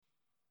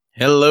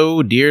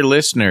Hello, dear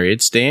listener,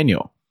 it's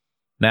Daniel.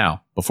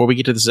 Now, before we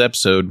get to this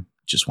episode,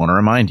 just want to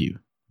remind you,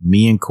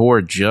 me and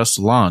Core just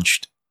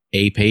launched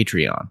a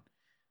Patreon.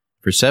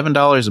 For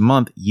 $7 a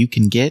month, you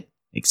can get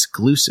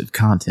exclusive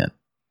content.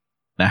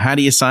 Now, how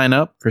do you sign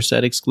up for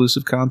said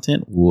exclusive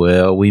content?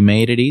 Well, we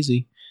made it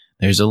easy.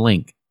 There's a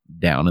link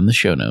down in the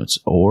show notes,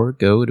 or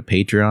go to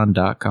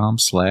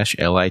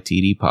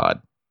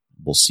patreon.com/LITDpod.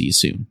 We'll see you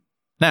soon.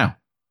 Now,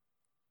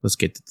 let's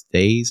get to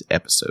today's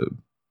episode.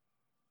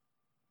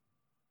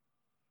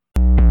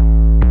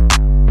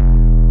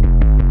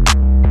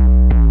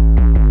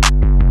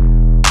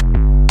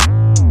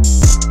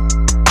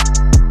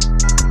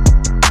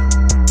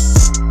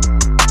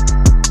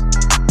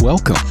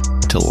 Welcome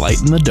to Light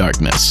in the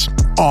Darkness.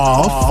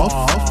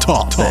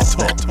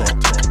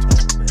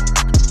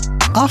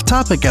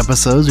 Off-topic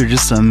episodes are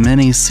just a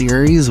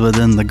mini-series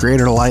within the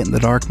Greater Light in the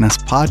Darkness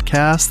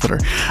podcast that are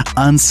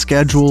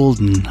unscheduled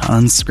and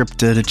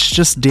unscripted. It's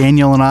just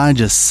Daniel and I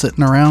just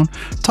sitting around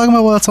talking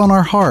about what's on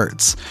our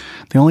hearts.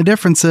 The only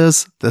difference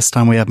is this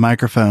time we have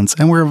microphones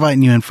and we're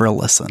inviting you in for a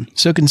listen.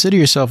 So consider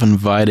yourself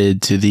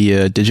invited to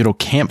the digital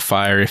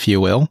campfire, if you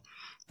will.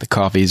 The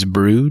coffee's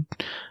brewed,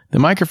 the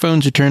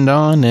microphones are turned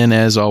on, and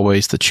as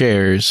always, the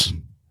chairs,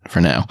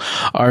 for now,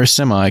 are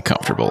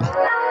semi-comfortable.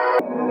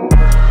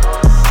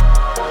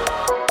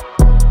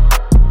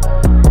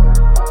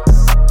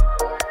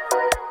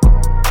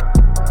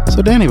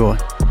 So Danny boy.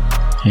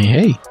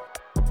 Hey.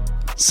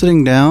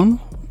 Sitting down,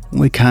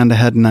 we kind of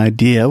had an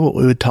idea what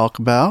we would talk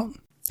about.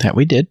 That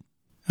we did.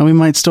 And we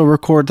might still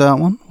record that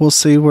one. We'll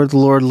see where the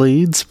Lord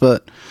leads,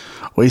 but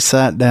we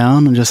sat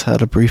down and just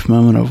had a brief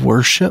moment of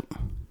worship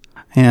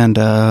and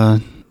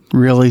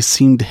really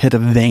seemed to hit a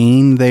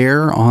vein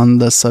there on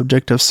the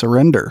subject of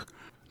surrender.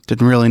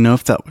 Didn't really know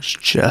if that was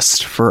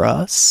just for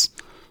us.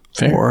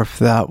 Fair. Or if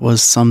that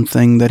was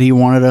something that he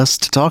wanted us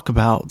to talk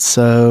about.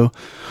 So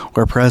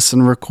we're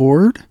pressing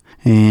record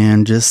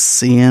and just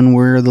seeing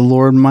where the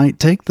Lord might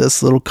take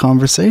this little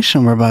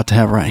conversation we're about to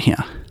have right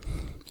here.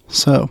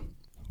 So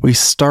we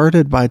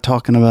started by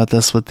talking about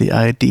this with the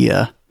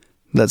idea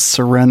that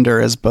surrender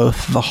is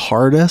both the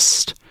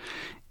hardest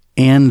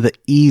and the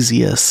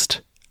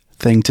easiest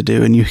thing to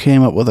do. And you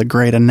came up with a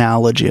great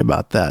analogy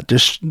about that.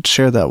 Just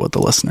share that with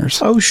the listeners.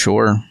 Oh,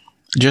 sure.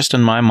 Just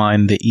in my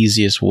mind, the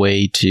easiest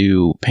way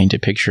to paint a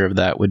picture of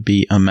that would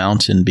be a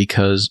mountain,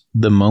 because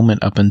the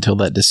moment up until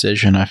that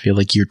decision, I feel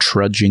like you're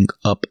trudging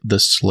up the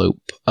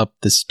slope, up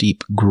the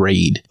steep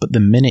grade. But the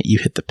minute you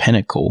hit the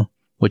pinnacle,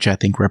 which I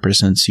think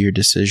represents your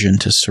decision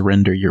to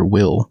surrender your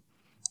will,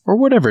 or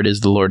whatever it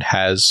is the Lord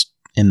has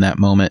in that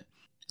moment,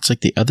 it's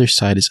like the other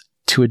side is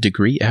to a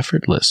degree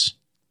effortless,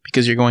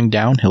 because you're going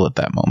downhill at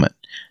that moment.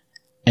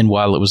 And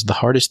while it was the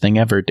hardest thing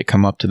ever to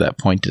come up to that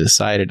point to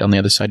decide it, on the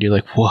other side, you're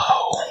like,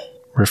 whoa,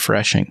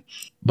 refreshing.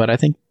 But I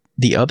think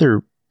the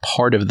other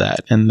part of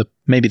that, and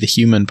maybe the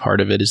human part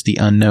of it, is the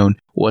unknown.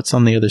 What's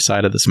on the other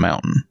side of this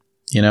mountain?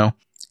 You know,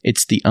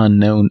 it's the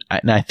unknown.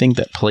 And I think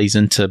that plays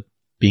into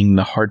being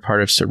the hard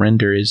part of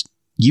surrender is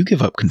you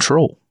give up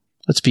control.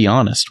 Let's be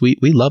honest. We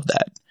love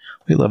that.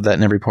 We love that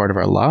in every part of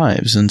our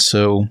lives. And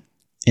so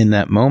in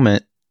that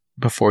moment,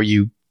 before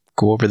you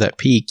go over that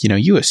peak, you know,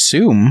 you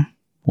assume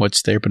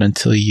what's there, but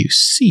until you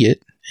see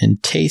it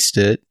and taste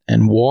it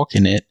and walk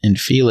in it and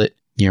feel it,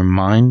 your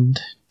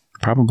mind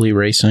probably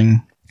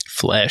racing,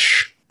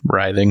 flesh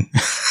writhing.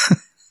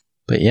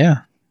 But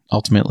yeah,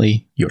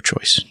 ultimately your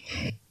choice.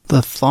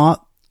 The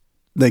thought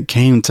that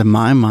came to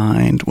my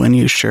mind when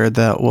you shared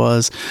that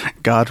was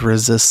God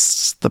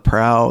resists the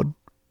proud,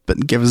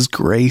 but gives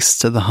grace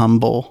to the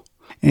humble.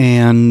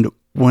 And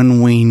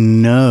when we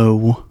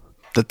know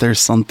that there's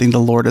something the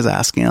Lord is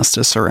asking us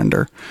to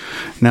surrender.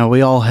 Now,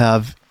 we all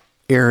have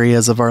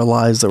areas of our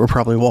lives that we're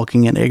probably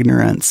walking in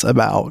ignorance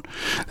about,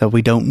 that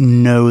we don't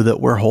know that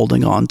we're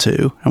holding on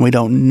to, and we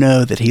don't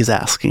know that he's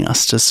asking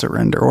us to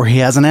surrender, or he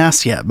hasn't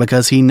asked yet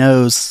because he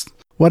knows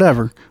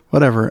whatever.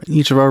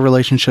 Each of our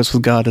relationships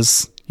with God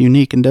is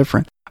unique and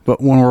different.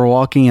 But when we're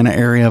walking in an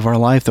area of our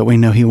life that we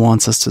know he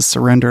wants us to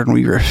surrender and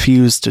we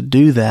refuse to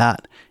do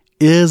that,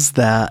 is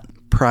that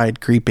pride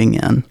creeping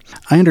in?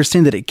 I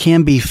understand that it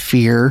can be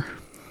fear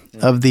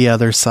of the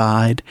other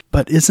side,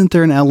 but isn't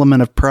there an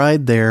element of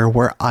pride there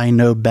where I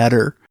know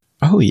better?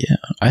 Oh yeah,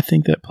 I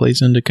think that plays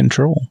into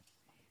control.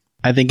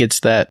 I think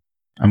it's that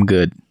I'm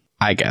good,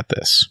 I got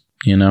this,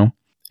 you know?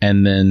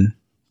 And then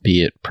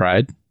be it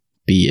pride,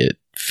 be it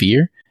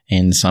fear,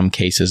 in some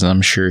cases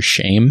I'm sure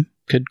shame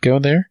could go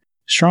there.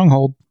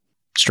 Stronghold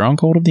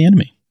of the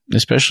enemy,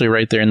 especially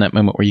right there in that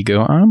moment where you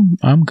go,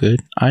 I'm good,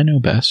 I know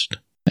best.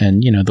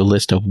 And you know, the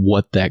list of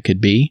what that could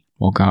be,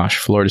 well gosh,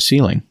 floor to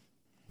ceiling.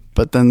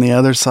 But then the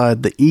other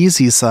side, the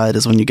easy side,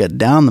 is when you get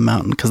down the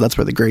mountain, because that's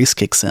where the grace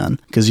kicks in,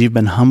 because you've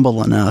been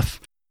humble enough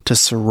to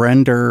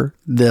surrender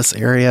this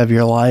area of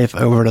your life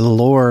over to the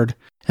Lord,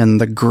 and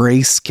the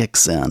grace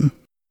kicks in.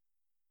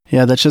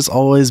 Yeah, that's just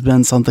always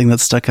been something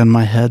that's stuck in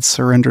my head.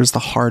 Surrender is the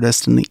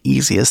hardest and the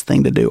easiest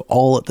thing to do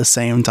all at the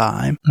same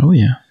time. Oh,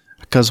 yeah.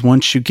 Because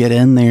once you get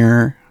in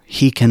there,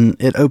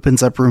 it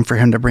opens up room for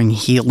him to bring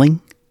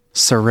healing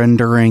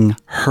surrendering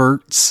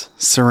hurts,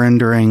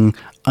 surrendering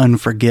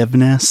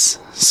unforgiveness,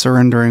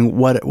 surrendering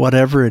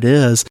whatever it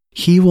is,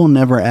 he will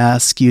never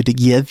ask you to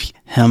give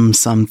him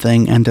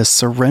something and to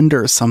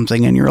surrender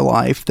something in your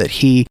life that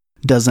he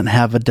doesn't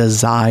have a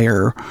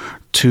desire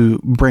to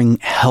bring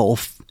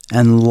health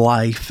and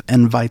life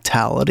and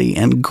vitality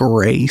and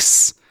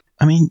grace.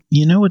 I mean,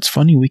 you know what's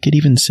funny? We could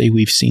even say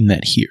we've seen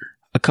that here.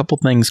 A couple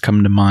things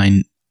come to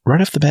mind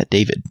right off the bat.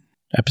 David,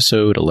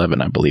 episode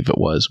 11, I believe it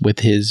was, with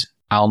his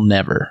I'll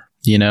never,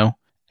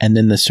 and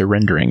then the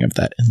surrendering of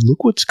that. And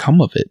look what's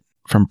come of it.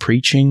 From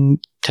preaching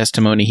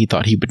testimony he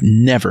thought he would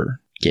never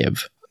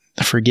give.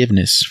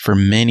 Forgiveness for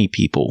many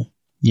people,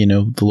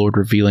 the Lord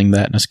revealing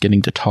that and us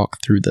getting to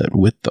talk through that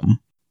with them.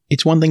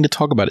 It's one thing to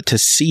talk about it, to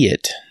see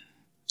it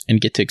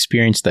and get to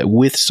experience that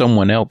with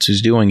someone else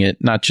who's doing it,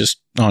 not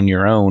just on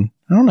your own.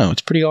 I don't know.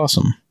 It's pretty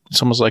awesome.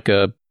 It's almost like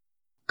a,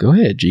 go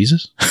ahead,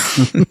 Jesus.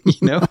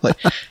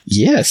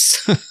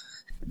 Yes.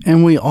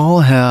 And we all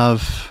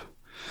have,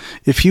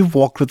 if you've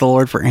walked with the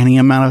Lord for any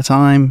amount of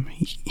time,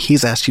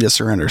 he's asked you to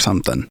surrender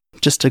something.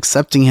 Just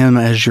accepting him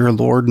as your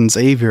Lord and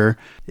Savior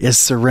is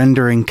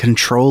surrendering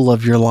control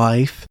of your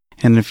life.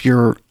 And if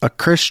you're a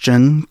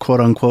Christian, quote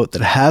unquote,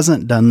 that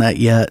hasn't done that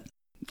yet,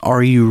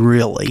 are you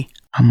really?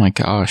 Oh my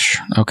gosh.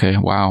 Okay.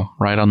 Wow.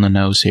 Right on the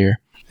nose here.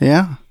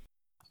 Yeah.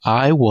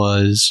 I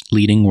was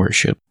leading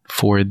worship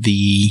for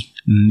the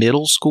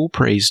middle school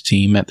praise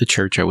team at the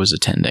church I was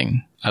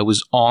attending. I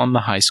was on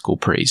the high school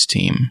praise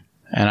team.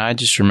 And I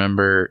just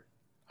remember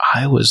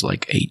I was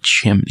like a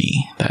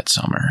chimney that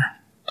summer.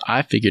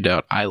 I figured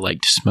out I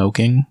liked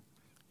smoking.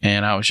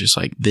 And I was just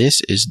like,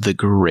 this is the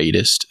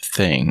greatest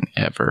thing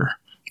ever.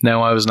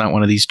 No, I was not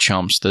one of these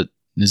chumps that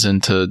is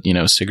into,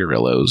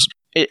 cigarillos.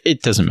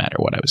 It doesn't matter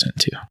what I was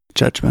into.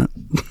 Judgment.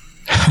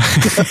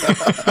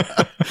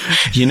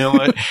 You know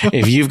what?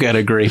 If you've got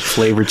a grape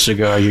flavored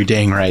cigar, you're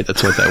dang right.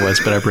 That's what that was.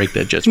 But I break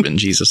that judgment in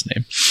Jesus'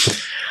 name.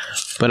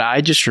 But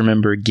I just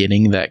remember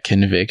getting that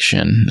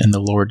conviction and the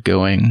Lord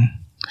going,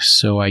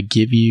 so I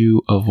give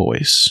you a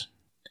voice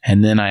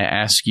and then I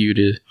ask you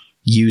to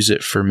use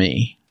it for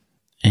me.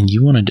 And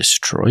you want to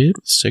destroy it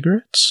with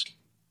cigarettes?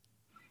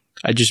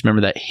 I just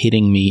remember that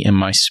hitting me in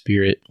my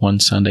spirit one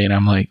Sunday, and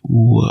I'm like,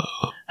 whoa.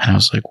 And I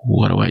was like,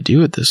 what do I do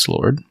with this,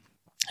 Lord?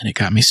 And it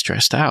got me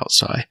stressed out.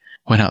 So I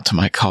went out to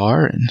my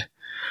car and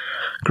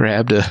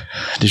grabbed a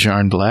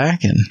Dijon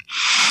Black and,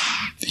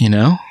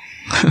 No,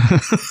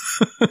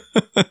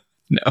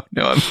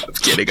 I'm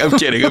kidding.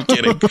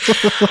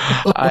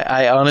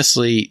 I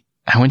honestly,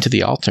 I went to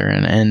the altar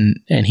and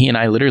he and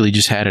I literally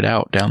just had it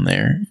out down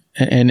there.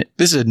 And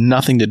this had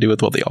nothing to do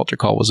with what the altar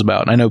call was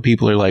about. And I know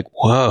people are like,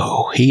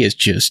 whoa, he is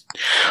just,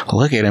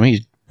 look at him.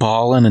 He's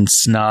bawling and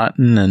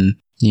snotting. And,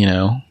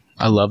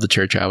 I love the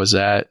church I was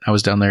at. I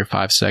was down there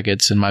 5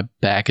 seconds and my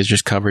back is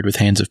just covered with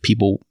hands of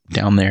people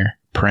down there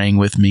praying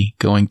with me,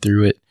 going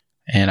through it.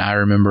 And I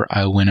remember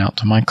I went out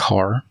to my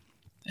car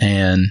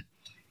and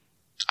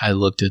I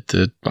looked at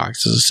the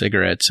boxes of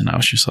cigarettes and I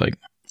was just like,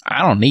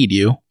 I don't need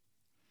you.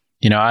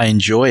 I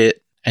enjoy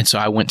it. And so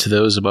I went to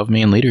those above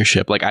me in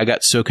leadership. Like I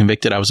got so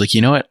convicted. I was like,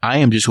 you know what? I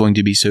am just going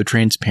to be so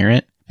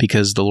transparent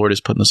because the Lord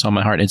is putting this on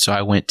my heart. And so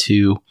I went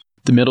to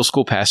the middle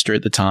school pastor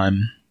at the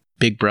time,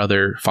 big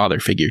brother, father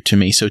figure to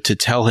me. So to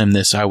tell him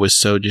this, I was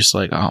so just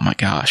like, oh my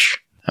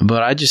gosh.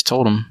 But I just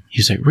told him, he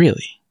was like,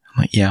 really?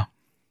 I'm like, yeah.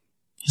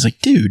 He's like,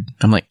 dude.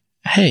 I'm like,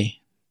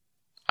 hey,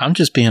 I'm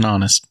just being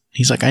honest.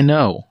 He's like, I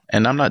know.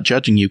 And I'm not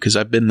judging you because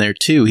I've been there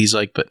too. He's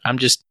like, but I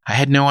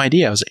had no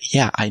idea. I was like,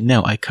 yeah, I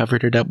know. I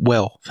covered it up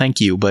well.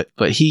 Thank you. But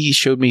he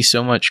showed me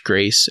so much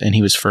grace and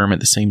he was firm at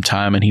the same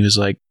time. And he was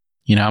like,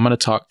 I'm going to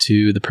talk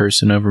to the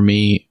person over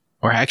me.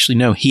 Or actually,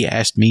 no, he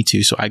asked me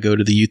to. So I go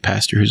to the youth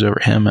pastor who's over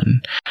him.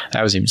 And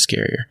that was even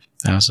scarier.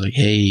 I was like,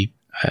 hey,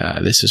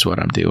 this is what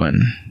I'm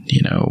doing.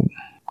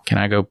 Can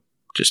I go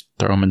just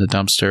throw him in the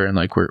dumpster and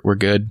like, we're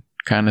good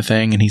kind of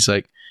thing? And he's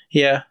like,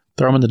 yeah,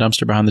 throw him in the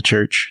dumpster behind the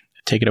church.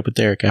 Take it up with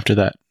Derek after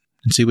that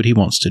and see what he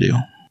wants to do.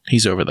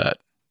 He's over that.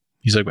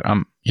 He's like, but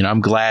I'm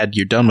glad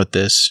you're done with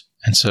this.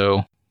 And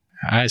so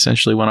I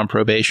essentially went on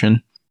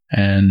probation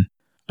and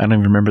I don't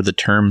even remember the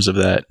terms of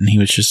that. And he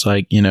was just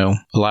like, a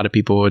lot of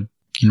people would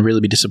really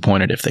be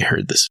disappointed if they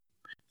heard this.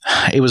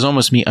 It was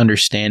almost me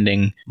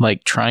understanding,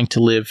 like trying to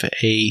live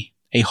a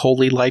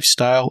holy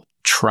lifestyle,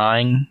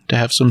 trying to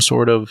have some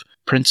sort of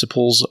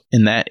principles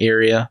in that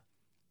area.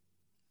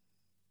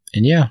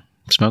 And yeah,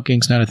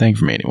 smoking's not a thing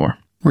for me anymore.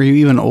 Were you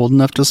even old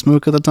enough to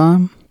smoke at the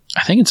time?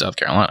 I think in South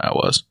Carolina I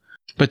was.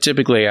 But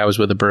typically I was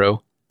with a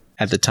bro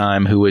at the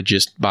time who would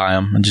just buy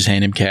him and just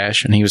hand him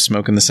cash. And he was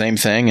smoking the same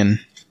thing. And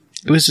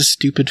it was a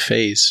stupid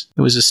phase.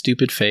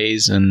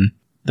 And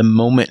the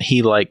moment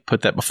he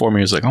put that before me,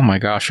 I was like, oh my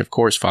gosh, of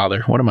course,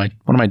 Father. What am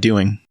I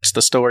doing? It's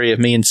the story of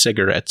me and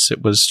cigarettes.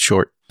 It was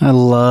short. I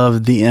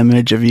love the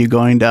image of you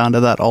going down to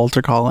that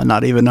altar call and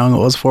not even knowing what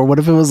it was for. What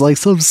if it was like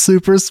some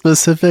super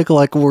specific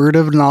like word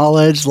of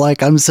knowledge?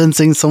 Like, I'm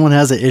sensing someone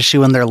has an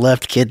issue in their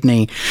left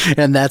kidney,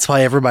 and that's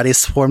why everybody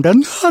swarmed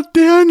on, not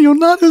Daniel,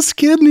 not his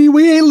kidney.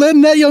 We ain't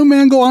letting that young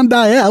man go on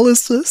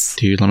dialysis.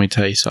 Dude, let me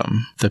tell you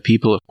something. The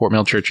people at Fort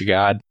Mill Church of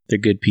God, they're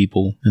good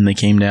people. And they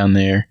came down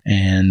there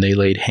and they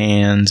laid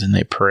hands and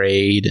they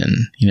prayed. And,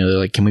 they're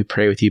like, can we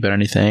pray with you about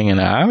anything? And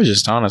I was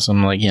just honest.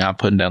 I'm like, I'm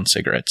putting down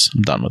cigarettes.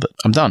 I'm done with it.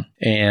 I'm done.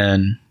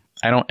 And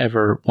I don't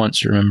ever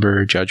once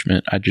remember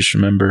judgment. I just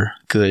remember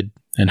good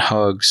and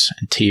hugs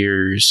and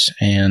tears.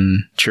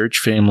 And church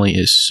family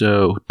is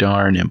so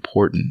darn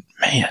important.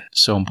 Man,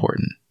 so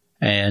important.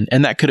 And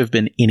that could have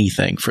been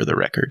anything, for the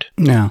record.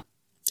 Yeah.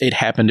 It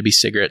happened to be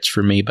cigarettes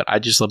for me, but I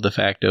just love the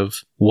fact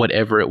of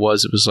whatever it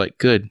was like,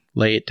 good,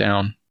 lay it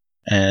down.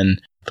 And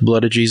the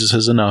blood of Jesus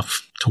is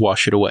enough to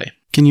wash it away.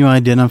 Can you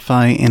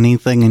identify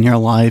anything in your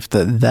life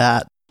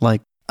that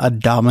like a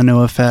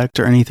domino effect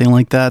or anything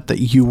like that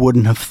you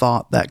wouldn't have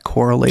thought that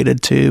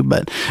correlated to,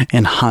 but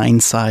in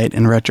hindsight,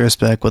 in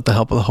retrospect, with the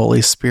help of the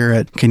Holy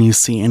Spirit, can you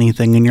see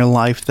anything in your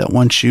life that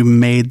once you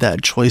made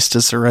that choice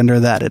to surrender,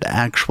 that it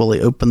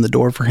actually opened the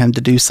door for him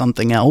to do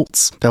something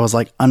else that was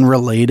like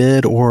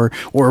unrelated or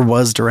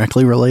was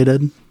directly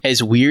related?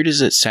 As weird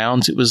as it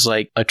sounds, it was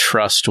like a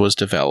trust was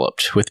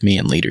developed with me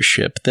in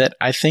leadership that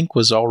I think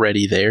was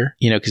already there,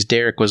 because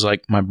Derek was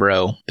like my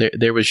bro.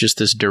 There was just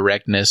this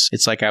directness.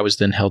 It's like I was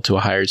then held to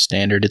a higher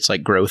standard. It's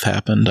like growth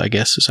happened, I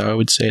guess is how I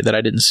would say, that I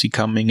didn't see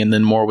coming, and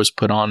then more was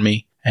put on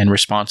me and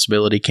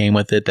responsibility came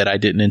with it that I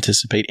didn't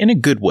anticipate in a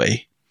good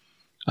way.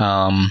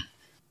 I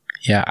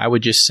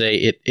would just say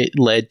it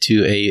led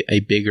to a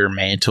bigger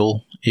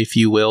mantle, if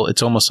you will.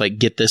 It's almost like,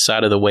 get this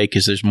out of the way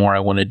because there's more I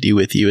want to do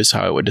with you, is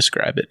how I would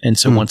describe it. And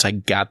so once I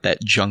got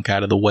that junk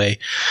out of the way,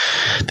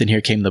 then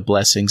here came the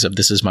blessings of,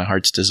 this is my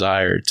heart's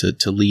desire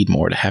to lead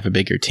more, to have a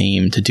bigger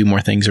team, to do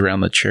more things around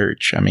the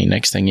church. I mean,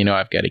 next thing you know,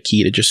 I've got a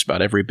key to just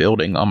about every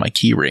building on my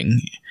key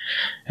ring,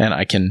 and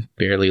I can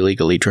barely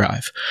legally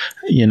drive,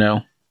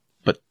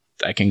 but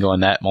I can go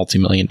in that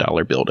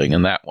multi-million-dollar building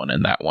and that one.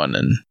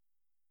 And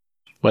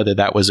whether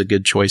that was a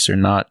good choice or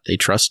not, they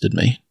trusted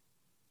me.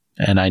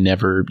 And I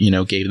never,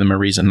 gave them a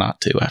reason not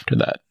to after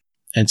that.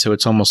 And so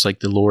it's almost like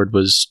the Lord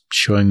was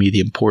showing me the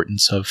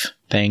importance of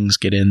things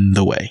get in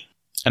the way.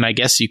 And I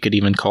guess you could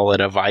even call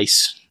it a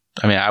vice.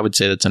 I mean, I would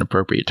say that's an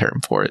appropriate term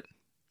for it.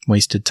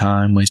 Wasted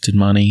time, wasted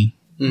money,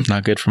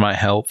 not good for my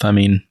health. I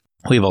mean,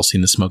 we've all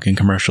seen the smoking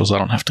commercials. I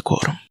don't have to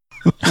quote them.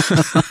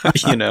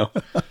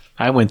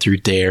 I went through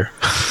DARE.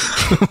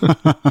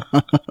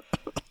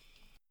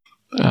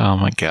 Oh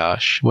my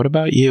gosh. What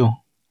about you?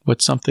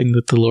 What's something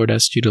that the Lord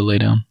asked you to lay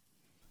down?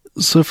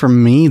 So for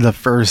me, the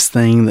first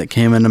thing that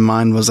came into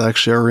mind was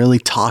actually a really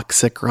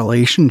toxic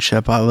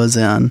relationship I was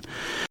in.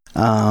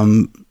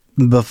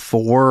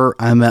 Before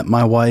I met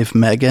my wife,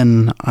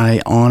 Megan, I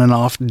on and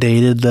off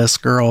dated this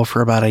girl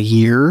for about a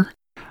year.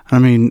 I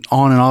mean,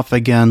 on and off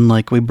again,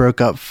 like we broke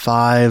up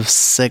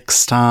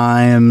 5-6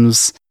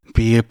 times,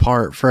 be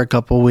apart for a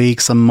couple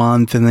weeks, a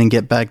month, and then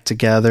get back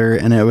together.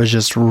 And it was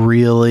just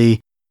really...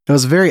 It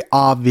was very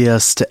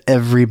obvious to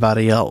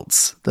everybody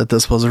else that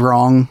this was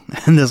wrong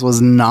and this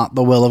was not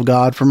the will of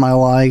God for my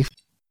life.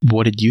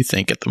 What did you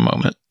think at the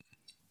moment?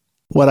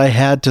 What I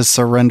had to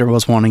surrender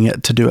was wanting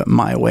it to do it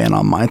my way and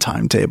on my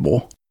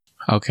timetable.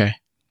 Okay.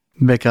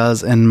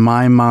 Because in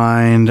my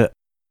mind,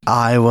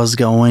 I was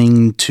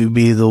going to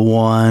be the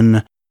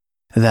one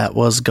that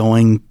was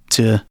going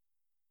to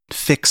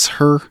fix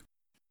her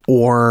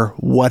or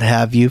what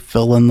have you,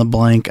 fill in the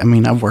blank. I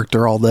mean, I've worked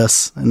through all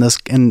this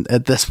and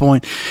at this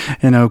point,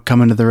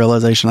 coming to the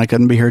realization I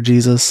couldn't be her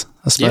Jesus,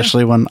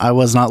 especially when I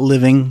was not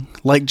living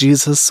like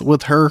Jesus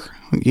with her,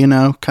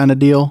 kind of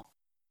deal.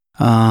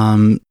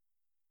 I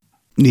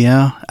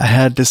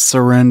had to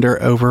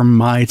surrender over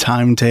my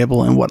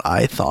timetable and what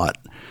I thought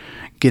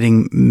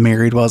getting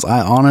married was. I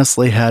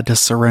honestly had to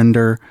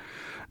surrender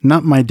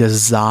not my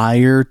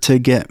desire to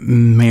get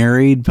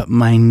married, but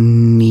my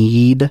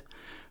need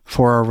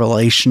for a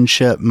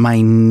relationship,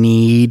 my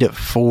need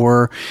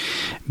for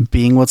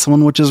being with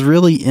someone, which is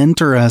really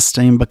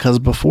interesting because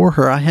before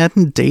her, I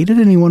hadn't dated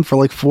anyone for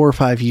like 4 or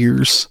 5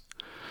 years.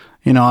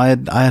 I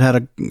had a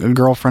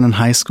girlfriend in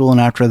high school,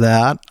 and after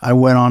that, I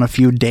went on a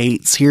few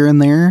dates here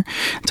and there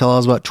until I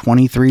was about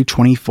 23,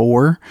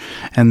 24,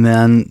 and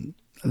then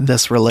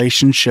this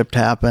relationship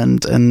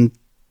happened. And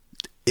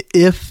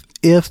if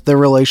the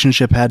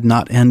relationship had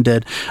not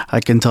ended, I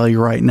can tell you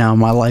right now,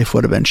 my life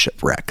would have been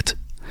shipwrecked.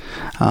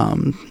 I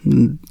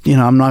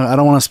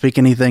don't want to speak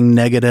anything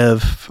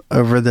negative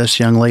over this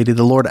young lady.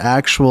 The Lord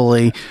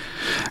actually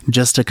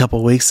just a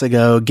couple weeks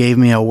ago gave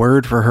me a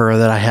word for her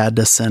that I had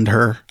to send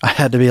her. I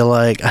had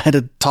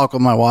to talk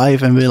with my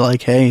wife and be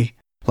like, hey,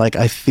 like,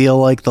 I feel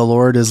like the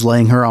Lord is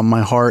laying her on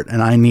my heart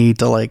and I need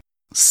to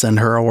send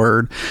her a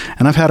word.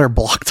 And I've had her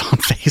blocked on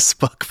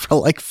Facebook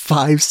for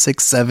 5,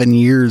 6, 7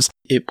 years.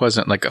 It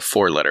wasn't like a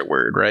 4-letter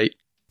word, right?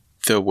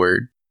 The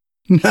word.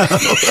 No.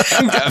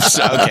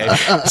 Okay.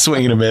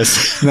 Swing and a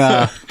miss.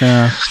 No.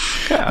 Oh,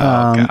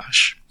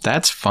 gosh.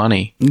 That's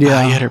funny.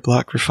 Yeah. You had her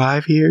blocked for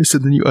 5 years,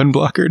 and then you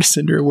unblock her to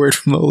send her a word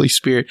from the Holy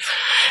Spirit.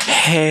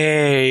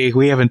 Hey,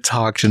 we haven't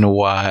talked in a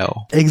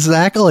while.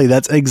 Exactly.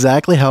 That's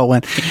exactly how it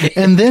went.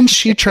 And then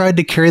she tried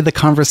to carry the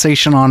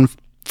conversation on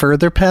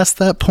further past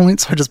that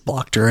point, so I just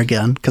blocked her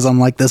again, because I'm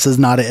like, this is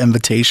not an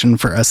invitation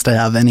for us to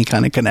have any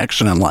kind of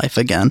connection in life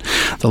again.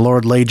 The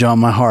Lord laid you on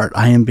my heart.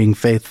 I am being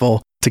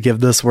faithful to give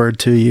this word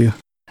to you.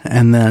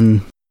 And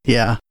then,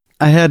 yeah,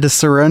 I had to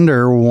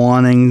surrender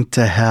wanting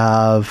to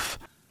have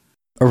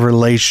a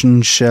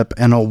relationship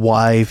and a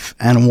wife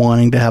and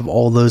wanting to have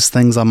all those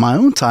things on my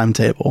own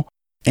timetable.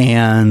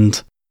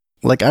 And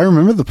like, I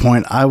remember the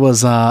point I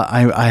was,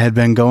 I had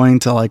been going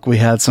to, like, we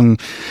had some,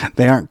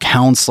 they aren't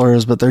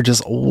counselors, but they're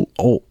just old,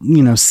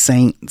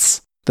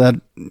 saints that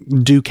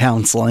do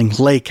counseling,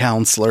 lay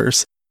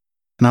counselors.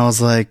 And I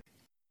was like,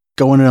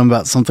 going to them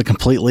about something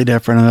completely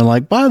different. And they're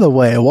like, by the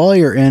way, while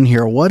you're in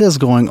here, what is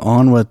going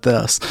on with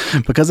this?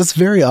 Because it's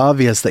very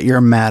obvious that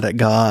you're mad at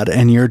God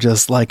and you're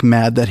just like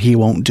mad that he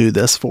won't do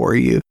this for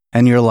you.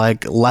 And you're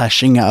like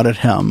lashing out at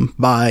him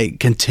by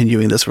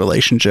continuing this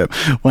relationship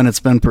when it's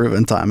been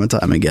proven time and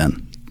time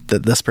again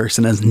that this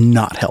person is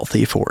not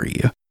healthy for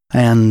you.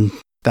 And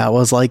that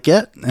was like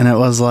it. And it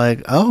was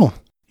like, oh,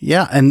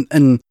 yeah.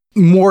 And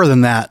more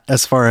than that,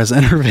 as far as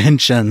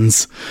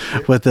interventions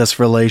with this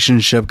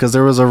relationship, because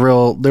there was a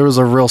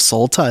real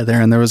soul tie there,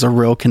 and there was a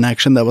real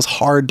connection that was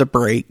hard to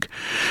break.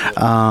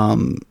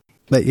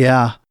 But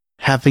yeah,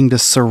 having to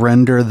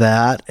surrender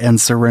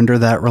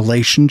that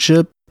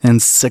relationship. And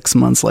 6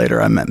 months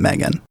later, I met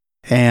Megan,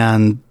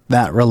 and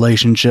that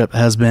relationship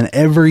has been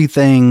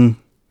everything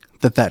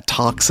that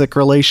toxic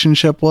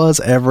relationship was,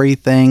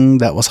 everything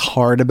that was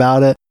hard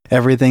about it,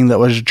 everything that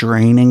was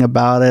draining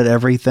about it,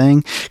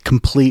 everything.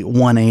 Complete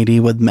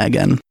 180 with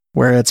Megan,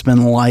 where it's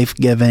been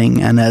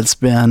life-giving, and it's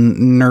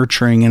been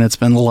nurturing, and it's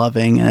been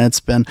loving, and it's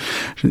been,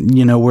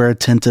 we're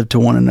attentive to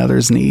one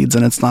another's needs,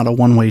 and it's not a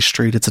one-way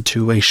street, it's a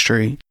two-way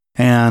street.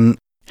 And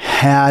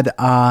had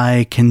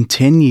I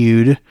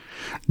continued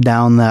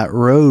down that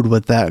road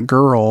with that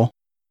girl,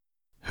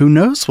 who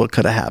knows what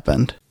could have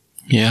happened?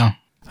 Yeah.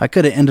 I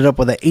could have ended up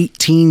with an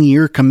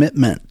 18-year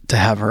commitment to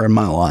have her in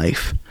my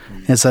life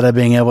instead of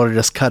being able to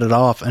just cut it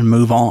off and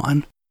move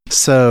on.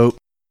 So,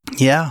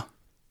 yeah.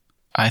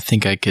 I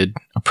think I could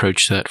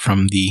approach that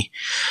from the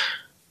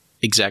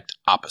exact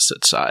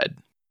opposite side.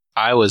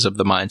 I was of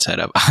the mindset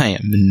of, I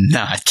am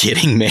not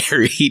getting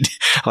married.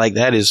 Like,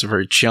 that is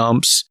for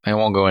chumps. I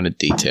won't go into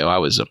detail. I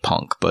was a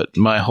punk, but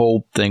my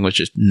whole thing was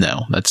just,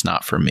 no, that's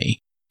not for me.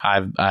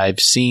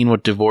 I've seen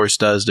what divorce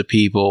does to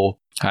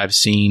people. I've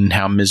seen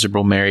how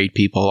miserable married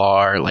people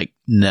are. Like,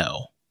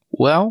 no.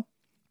 Well,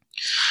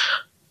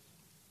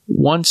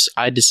 once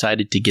I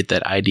decided to get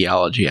that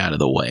ideology out of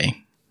the way,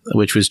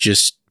 which was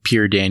just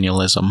pure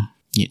Danielism,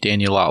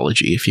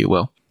 Danielology, if you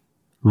will,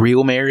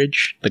 real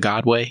marriage, the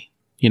God way,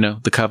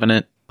 the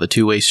covenant, the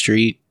two-way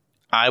street.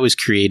 I was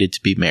created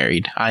to be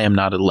married. I am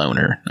not a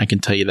loner. I can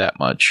tell you that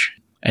much.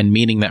 And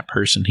meeting that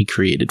person he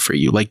created for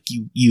you, like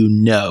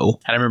And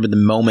I remember the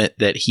moment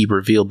that he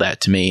revealed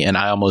that to me, and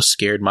I almost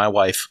scared my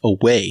wife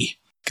away,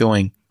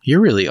 going, you're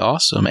really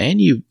awesome.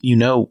 And you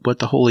know what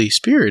the Holy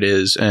Spirit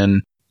is.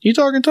 And you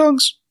talk in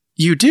tongues?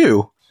 You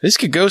do. This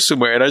could go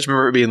somewhere. And I just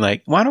remember being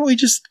like, why don't we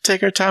just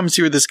take our time and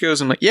see where this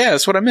goes? I'm like, yeah,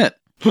 that's what I meant.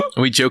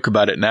 We joke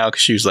about it now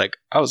because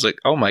I was like,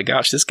 oh my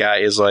gosh, this guy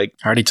is like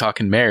already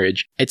talking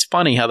marriage. It's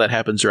funny how that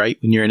happens, right?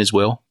 When you're in his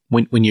will,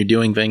 when you're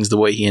doing things the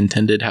way he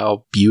intended,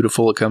 how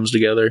beautiful it comes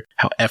together,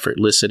 how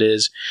effortless it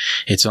is.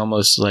 It's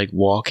almost like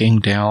walking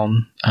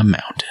down a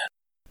mountain.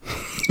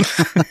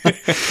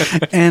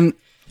 And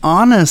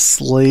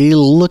honestly,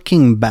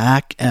 looking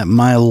back at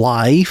my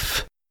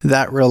life,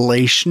 that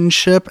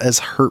relationship, as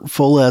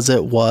hurtful as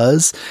it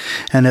was,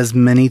 and as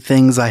many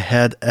things I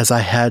had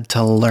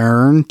to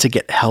learn to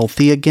get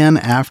healthy again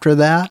after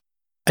that,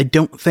 I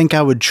don't think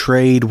I would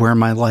trade where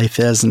my life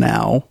is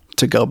now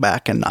to go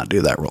back and not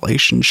do that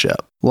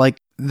relationship. Like,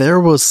 there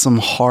was some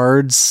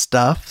hard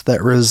stuff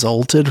that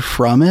resulted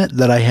from it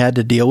that I had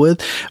to deal with,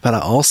 but I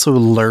also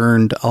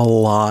learned a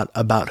lot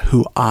about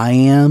who I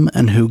am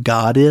and who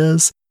God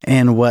is,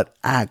 and what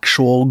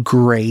actual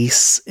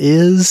grace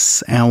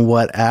is, and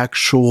what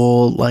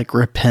actual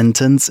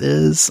repentance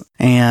is.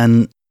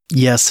 And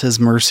yes, his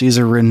mercies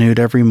are renewed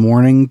every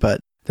morning, but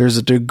there's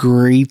a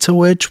degree to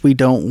which we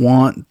don't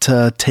want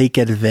to take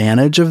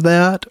advantage of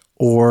that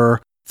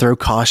or throw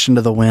caution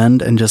to the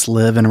wind and just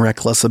live in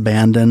reckless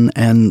abandon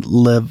and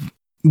live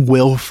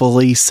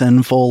willfully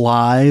sinful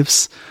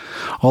lives.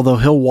 Although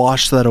he'll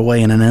wash that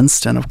away in an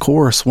instant, of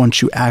course,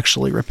 once you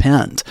actually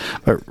repent.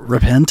 But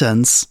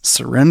repentance,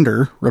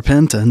 surrender,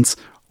 repentance,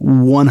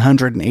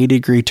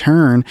 180-degree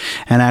turn,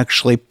 and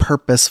actually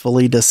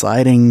purposefully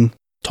deciding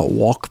to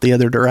walk the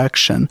other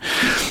direction.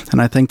 And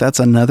I think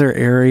that's another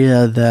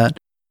area that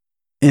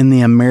in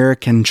the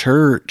American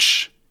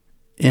church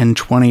in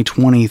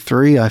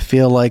 2023, I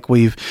feel like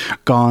we've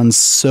gone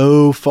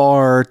so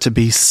far to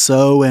be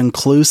so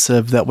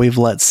inclusive that we've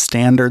let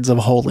standards of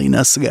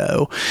holiness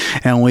go,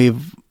 and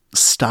we've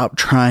stopped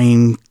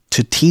trying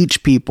to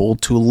teach people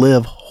to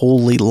live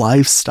holy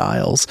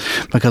lifestyles,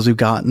 because we've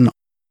gotten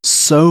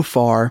so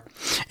far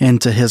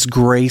into His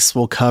grace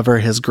will cover,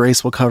 His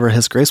grace will cover,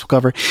 His grace will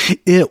cover.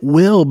 It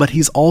will, but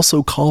He's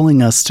also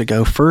calling us to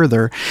go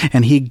further,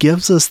 and He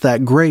gives us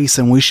that grace,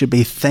 and we should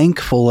be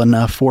thankful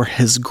enough for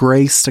His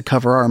grace to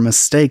cover our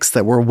mistakes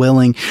that we're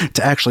willing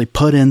to actually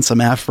put in some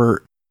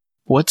effort.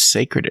 What's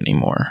sacred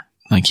anymore?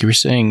 Like you were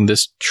saying,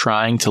 this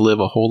trying to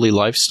live a holy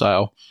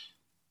lifestyle,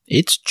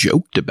 it's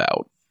joked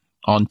about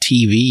on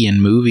TV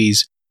and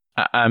movies.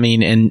 I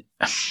mean, and,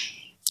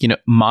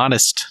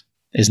 modest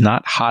is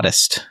not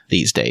hottest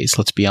these days,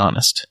 let's be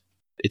honest.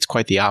 It's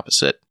quite the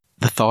opposite.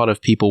 The thought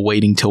of people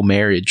waiting till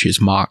marriage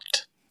is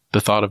mocked.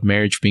 The thought of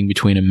marriage being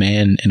between a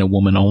man and a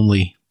woman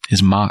only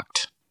is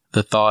mocked.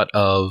 The thought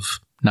of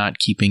not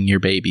keeping your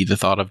baby, the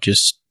thought of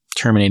just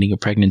terminating a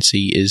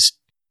pregnancy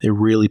they're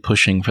really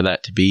pushing for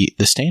that to be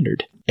the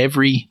standard.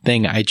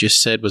 Everything I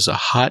just said was a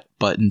hot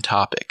button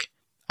topic.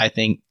 I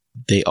think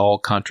they all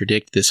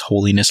contradict this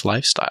holiness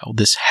lifestyle,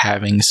 this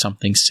having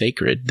something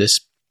sacred,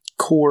 this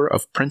core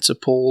of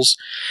principles,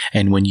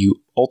 and when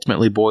you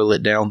ultimately boil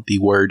it down, the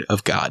Word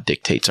of God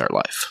dictates our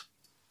life.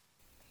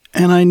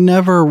 And I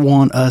never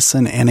want us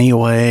in any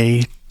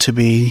way to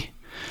be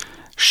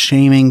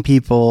shaming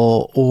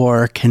people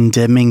or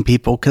condemning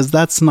people, because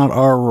that's not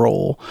our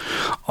role.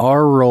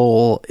 Our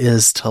role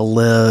is to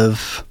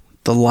live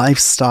the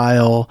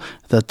lifestyle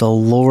that the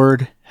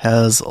Lord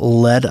has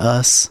led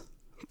us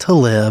to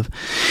live.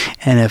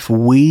 And if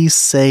we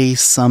say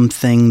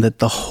something that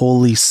the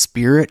Holy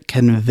Spirit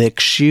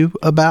convicts you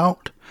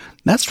about,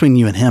 that's between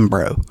you and Him,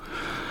 bro.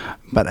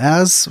 But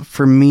as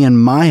for me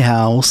and my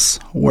house,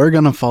 we're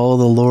going to follow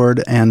the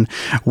Lord, and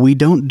we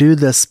don't do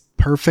this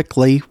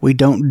perfectly. We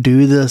don't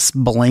do this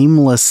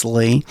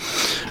blamelessly,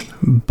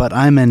 but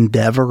I'm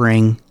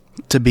endeavoring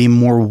to be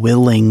more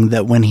willing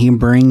that when He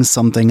brings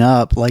something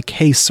up, like,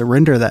 hey,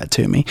 surrender that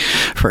to me.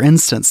 For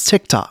instance,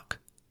 TikTok.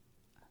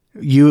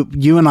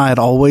 You and I had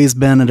always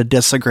been in a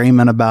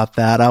disagreement about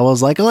that. I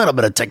was like, a little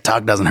bit of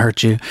TikTok doesn't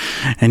hurt you.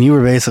 And you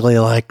were basically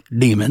like,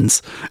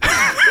 demons.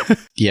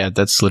 Yeah,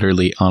 that's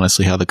literally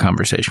honestly how the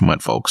conversation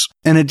went, folks.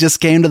 And it just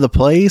came to the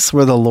place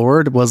where the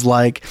Lord was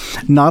like,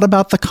 not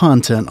about the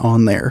content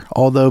on there,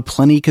 although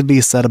plenty could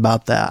be said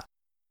about that.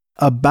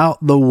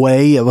 About the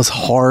way it was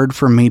hard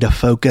for me to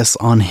focus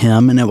on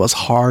Him, and it was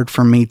hard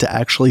for me to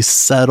actually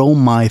settle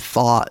my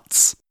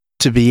thoughts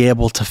to be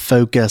able to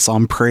focus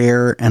on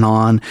prayer and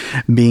on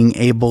being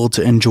able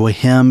to enjoy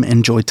Him,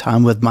 enjoy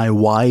time with my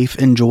wife,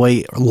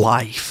 enjoy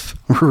life,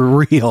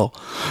 real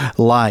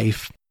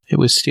life. It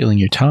was stealing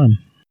your time.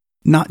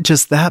 Not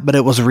just that, but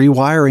it was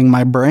rewiring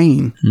my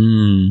brain.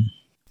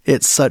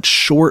 It's such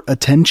short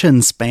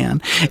attention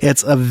span.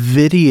 It's a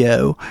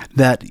video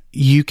that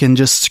you can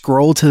just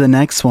scroll to the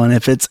next one.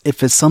 If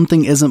it's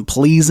something isn't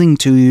pleasing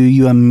to you,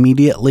 you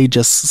immediately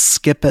just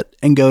skip it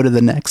and go to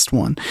the next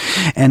one.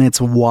 And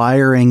it's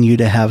wiring you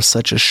to have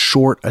such a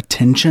short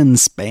attention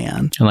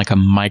span. And like a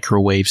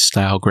microwave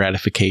style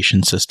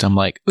gratification system,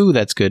 like, ooh,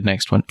 that's good,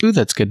 next one. Ooh,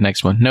 that's good,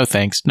 next one. No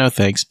thanks,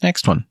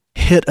 next one.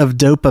 Hit of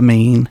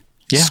dopamine.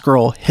 Yeah.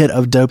 Scroll. Hit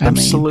of dopamine.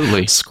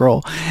 Absolutely.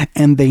 Scroll.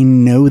 And they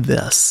know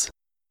this.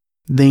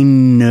 They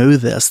know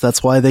this.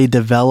 That's why they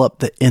develop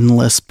the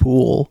endless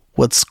pool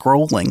with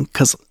scrolling,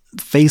 because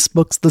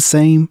Facebook's the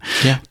same.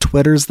 Yeah.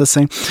 Twitter's the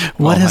same.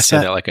 I say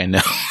that like I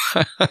know.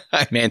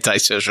 I'm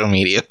anti-social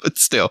media, but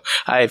still,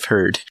 I've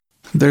heard.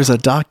 There's a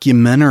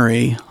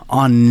documentary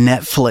on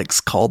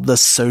Netflix called The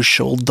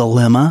Social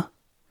Dilemma.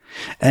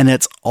 And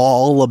it's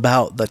all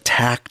about the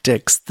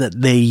tactics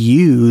that they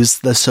use,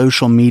 the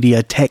social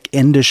media tech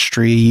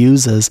industry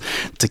uses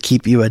to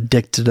keep you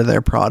addicted to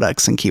their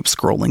products and keep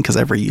scrolling, because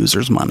every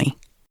user's money.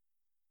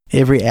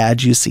 Every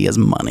ad you see is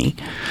money.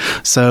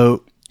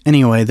 So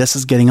anyway, this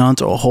is getting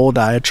onto a whole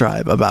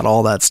diatribe about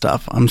all that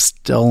stuff. I'm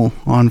still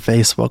on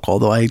Facebook,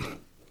 although I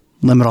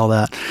limit all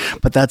that.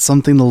 But that's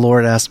something the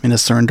Lord asked me to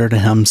surrender to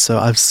Him. So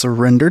I've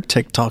surrendered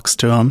TikToks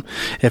to Him.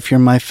 If you're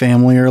my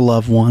family or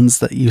loved ones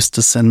that used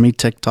to send me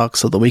TikToks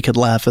so that we could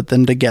laugh at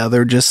them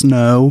together, just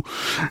know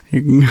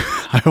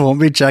I won't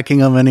be checking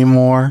them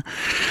anymore.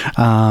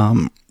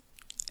 And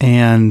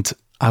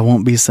I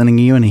won't be sending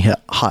you any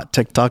hot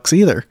TikToks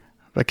either,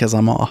 because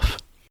I'm off.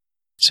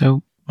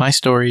 So my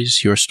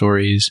stories, your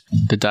stories,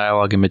 the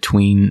dialogue in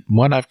between,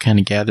 what I've kind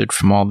of gathered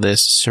from all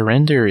this,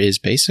 surrender is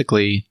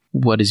basically,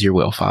 what is your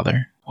will,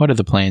 Father? What are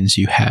the plans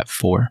you have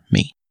for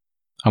me?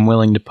 I'm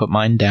willing to put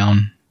mine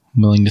down.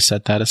 I'm willing to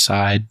set that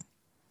aside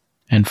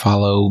and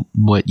follow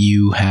what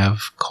you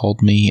have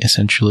called me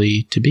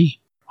essentially to be.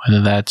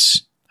 Whether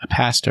that's a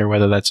pastor,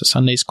 whether that's a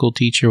Sunday school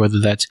teacher, whether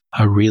that's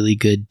a really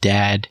good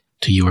dad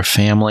to your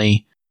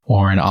family,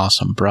 or an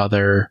awesome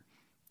brother,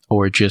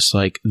 or just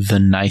like the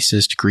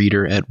nicest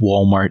greeter at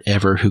Walmart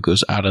ever who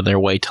goes out of their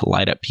way to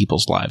light up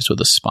people's lives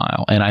with a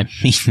smile. And I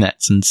mean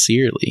that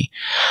sincerely.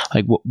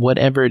 Like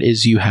whatever it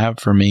is you have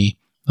for me,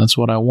 that's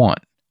what I want.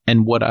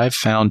 And what I've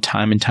found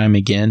time and time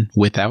again,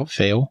 without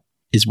fail,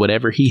 is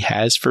whatever He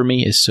has for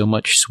me is so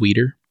much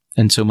sweeter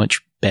and so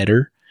much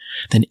better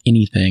than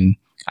anything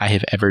I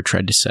have ever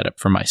tried to set up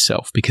for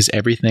myself, because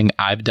everything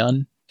I've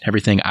done,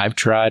 everything I've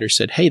tried or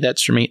said, hey,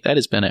 that's for me, that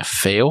has been a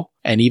fail.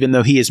 And even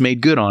though he has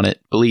made good on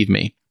it, believe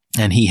me,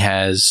 and he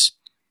has,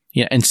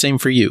 and same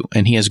for you,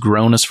 and he has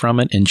grown us from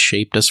it and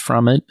shaped us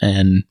from it.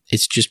 And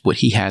it's just what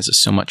he has is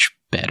so much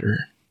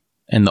better.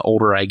 And the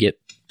older I get,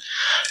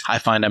 I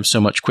find I'm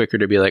so much quicker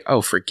to be like,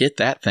 oh, forget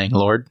that thing,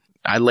 Lord.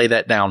 I lay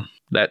that down.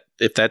 That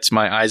if that's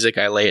my Isaac,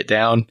 I lay it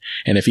down.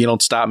 And if you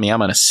don't stop me, I'm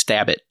going to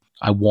stab it.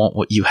 I want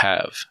what you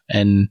have.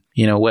 And,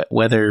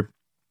 whether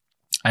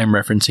I'm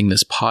referencing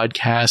this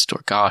podcast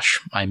or, gosh,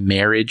 my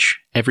marriage,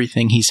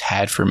 everything he's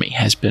had for me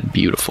has been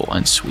beautiful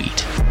and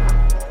sweet.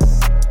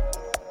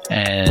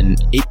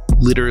 And it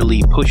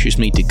literally pushes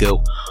me to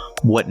go,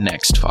 what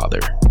next, Father?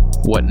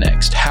 What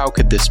next? How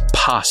could this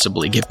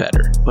possibly get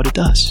better? But it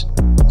does.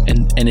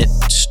 And it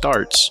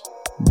starts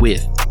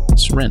with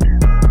surrender.